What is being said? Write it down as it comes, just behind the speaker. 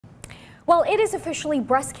Well, it is officially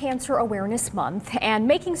Breast Cancer Awareness Month, and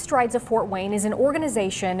Making Strides of Fort Wayne is an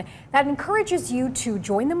organization that encourages you to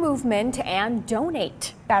join the movement and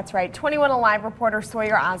donate. That's right. 21 Alive reporter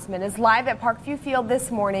Sawyer Osman is live at Parkview Field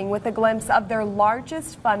this morning with a glimpse of their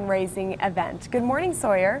largest fundraising event. Good morning,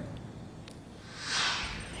 Sawyer.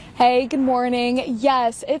 Hey, good morning.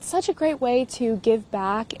 Yes, it's such a great way to give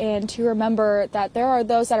back and to remember that there are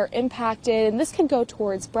those that are impacted, and this can go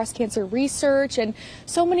towards breast cancer research and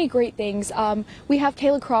so many great things. We have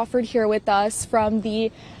Kayla Crawford here with us from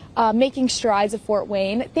the Making Strides of Fort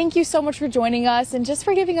Wayne. Thank you so much for joining us and just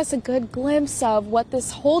for giving us a good glimpse of what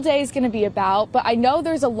this whole day is going to be about. But I know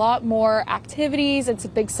there's a lot more activities. It's a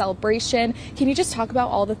big celebration. Can you just talk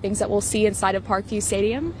about all the things that we'll see inside of Parkview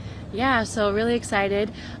Stadium? Yeah, so really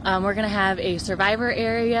excited. We're going to have a survivor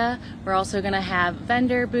area. We're also going to have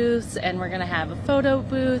vendor booths, and we're going to have a photo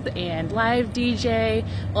booth and live DJ.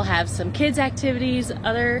 We'll have some kids activities,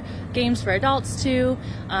 other games for adults too,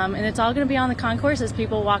 and it's all going to be on the concourse as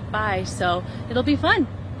people walk by, so it'll be fun.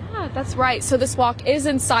 Yeah, that's right. So this walk is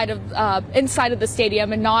inside of the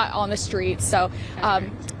stadium and not on the street. So.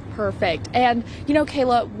 Perfect. And you know,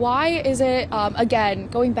 Kayla, why is it, again,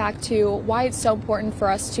 going back to why it's so important for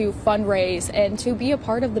us to fundraise and to be a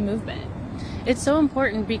part of the movement? It's so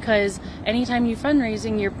important because anytime you're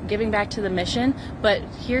fundraising, you're giving back to the mission, but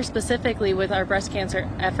here specifically with our breast cancer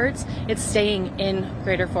efforts, it's staying in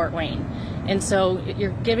Greater Fort Wayne. And so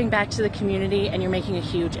you're giving back to the community and you're making a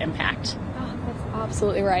huge impact.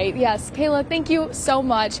 Absolutely right. Yes, Kayla, thank you so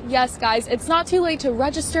much. Yes, guys, it's not too late to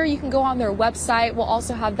register. You can go on their website. We'll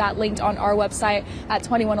also have that linked on our website at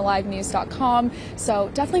 21alivenews.com.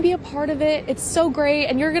 So definitely be a part of it. It's so great.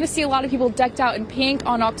 And you're going to see a lot of people decked out in pink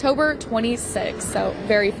on October 26th. So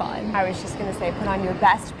very fun. I was just going to say, put on your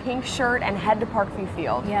best pink shirt and head to Parkview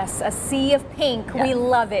Field. Yes, a sea of pink. Yes. We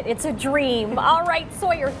love it. It's a dream. All right,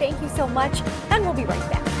 Sawyer, thank you so much. And we'll be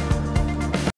right back.